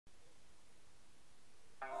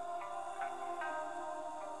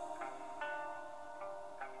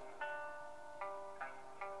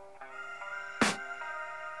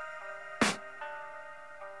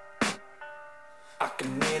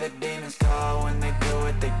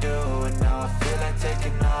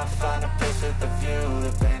find a place with a view.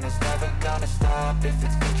 The pain is never gonna stop if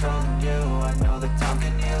it's controlling you. I know that time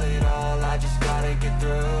can heal it all, I just gotta get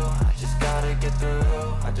through. I just gotta get through,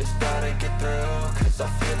 I just gotta get through. Cause I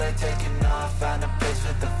feel like taking off, find a place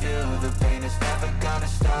with a view. The pain is never gonna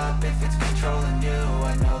stop if it's controlling you.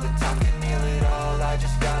 I know that time can heal it all, I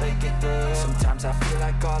just gotta get through. Sometimes I feel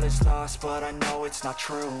like all is lost, but I know it's not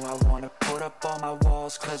true. I wanna put up all my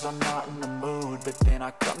walls cause I'm not in the mood, but then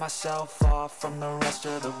I cut myself off from the rest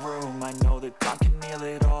of the room. I know that time can heal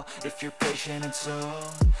it all if you're patient and soon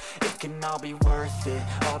it can all be worth it,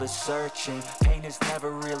 all the searching. Pain is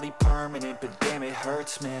never really permanent, but damn it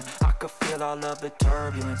hurts, man. I could feel all of the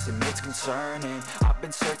turbulence and it's concerning. I've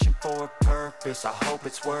been searching for a purpose, I hope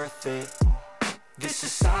it's worth it. This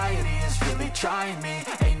society is really trying me.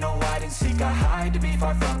 Ain't no hide and seek, I hide to be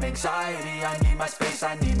far from anxiety. I need my space,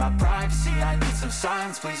 I need my privacy. I need some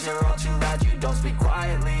silence, please, you're all too loud. You don't speak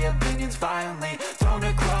quietly, opinions violently thrown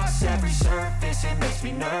across every surface. It makes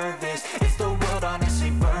me nervous, it's the world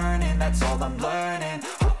honestly burning. That's all I'm learning,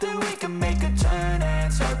 hope that we can make a turn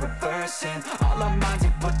and start reversing. All our minds,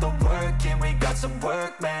 we put the work in, we got some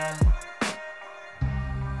work, man.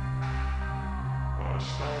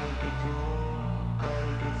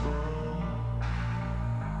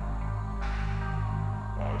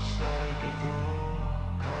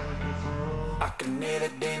 I can hear the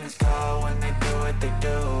demons call when they do what they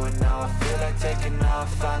do. And now I feel like taking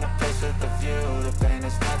off, find a place with a view. The pain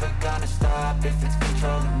is never gonna stop if it's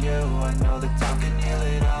controlling you. I know that time can heal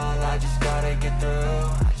it all, I just gotta get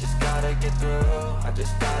through. I just gotta get through, I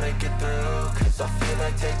just gotta get through. Cause I feel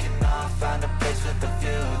like taking off, find a place with a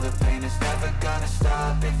view. The pain is never gonna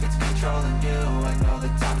stop if it's controlling you. I know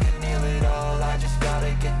that time can heal it all, I just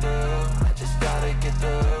gotta get through. I just gotta get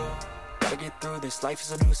through. Gotta get through this, life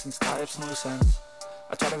is a nuisance, tie up some loose ends.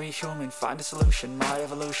 I try to be human, find a solution, my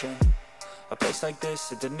evolution. A place like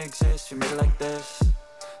this, it didn't exist, we made it like this.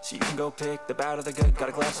 So you can go pick the bad or the good, got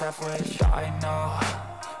a glass halfway. I know,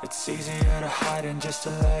 it's easier to hide than just to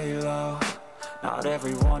lay low. Not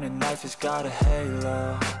everyone in life has got a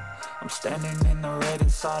halo. I'm standing in the red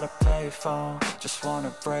inside a payphone, just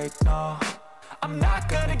wanna break, no. I'm not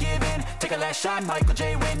gonna give in, take a last shot, Michael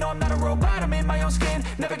J. Win. No, I'm not a robot, I'm in my own skin.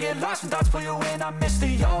 Never get lost when thoughts pull you in. I miss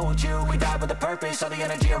the old you, we died with a purpose. All the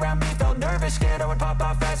energy around me felt nervous, scared I would pop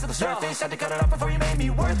off fast to the surface. Had to cut it off before you made me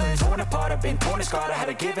worthless. Torn apart, I've been torn and scarred. I had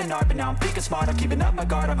a given art, but now I'm thinking smart. I'm keeping up my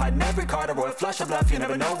guard, I'm hiding every card. A royal flush of love, you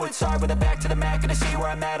never know what's hard. With a back to the mat, gonna see where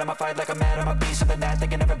I'm at. I'ma fight like I'm mad, I'ma be something that they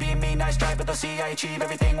can never be me. Nice try, but they'll see I achieve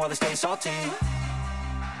everything while they stay salty.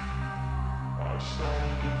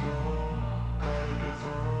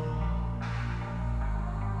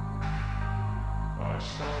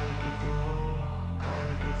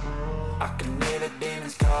 I can hear the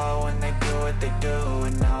demons call when they do what they do.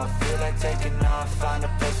 And now I feel like taking off, find a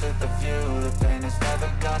place with a view. The pain is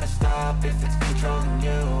never gonna stop if it's controlling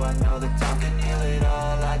you. I know that time can heal it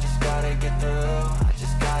all, I just gotta get through. I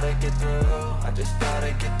just gotta get through, I just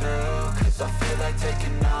gotta get through. Cause I feel like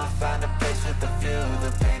taking off, find a place with a view.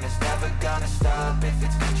 The pain is never gonna stop if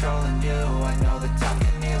it's controlling you. I know